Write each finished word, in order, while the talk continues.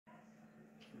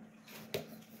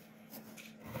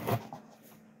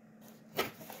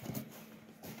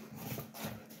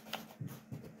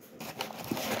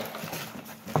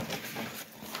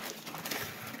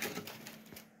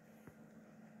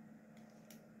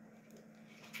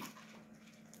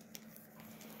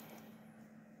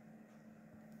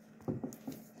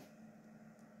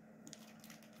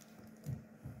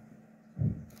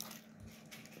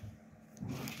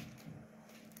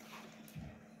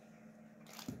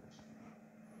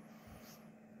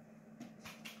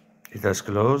It has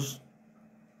closed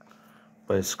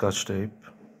by scotch tape.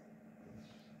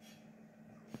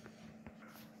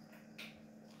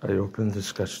 I open the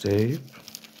scotch tape,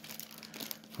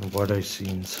 and what I see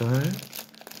inside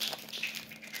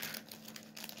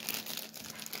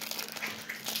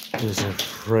is a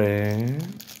frame,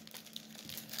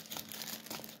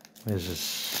 is a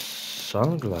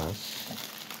sunglass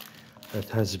that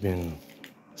has been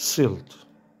sealed.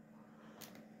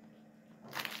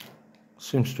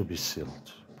 Seems to be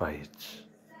sealed by it.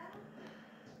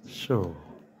 So,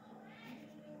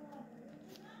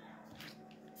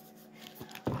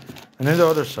 and then the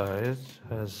other side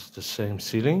has the same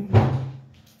sealing.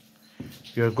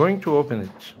 We are going to open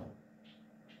it.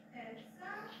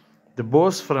 The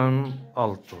Bose from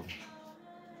Alto.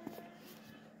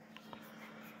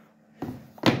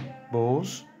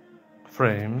 Bose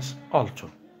frames Alto.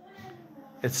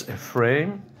 It's a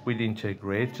frame with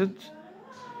integrated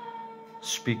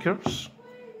speakers.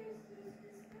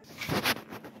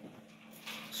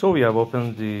 So we have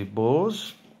opened the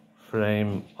Bose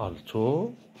frame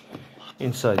Alto.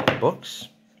 Inside the box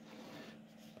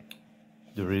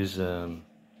there is a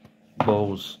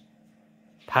Bose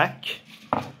pack,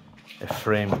 a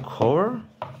frame cover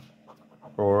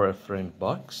or a frame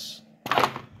box,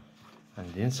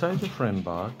 and inside the frame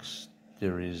box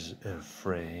there is a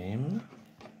frame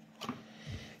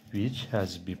which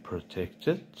has been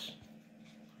protected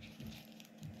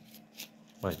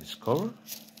by this cover,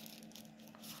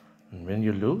 and when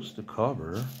you lose the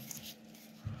cover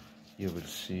you will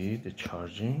see the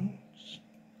charging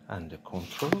and the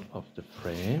control of the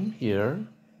frame here.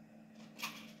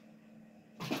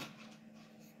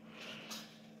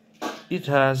 It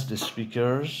has the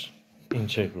speakers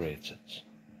integrated.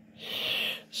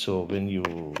 So when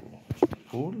you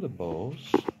pull the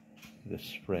Bose,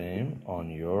 this frame on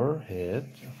your head,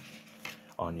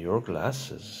 on your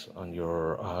glasses, on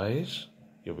your eyes,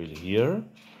 you will hear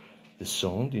the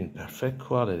sound in perfect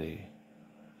quality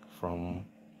from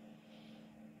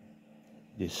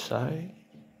this side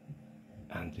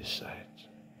and this side.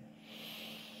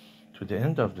 To the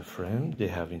end of the frame they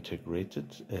have integrated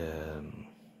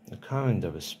a kind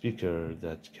of a speaker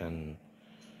that can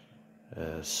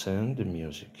send the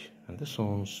music and the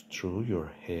sounds through your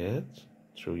head,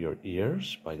 through your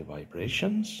ears by the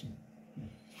vibrations,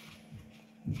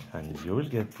 and you will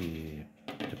get the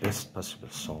best possible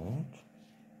sound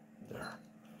there.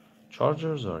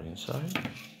 Chargers are inside.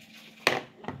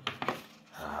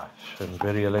 A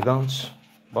very elegant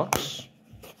box,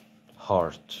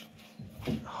 hard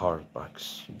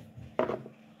box.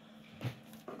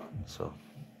 So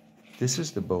this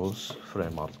is the Bose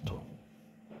frame Alto,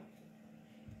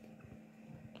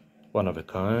 one of a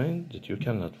kind that you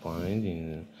cannot find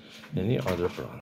in any other brand.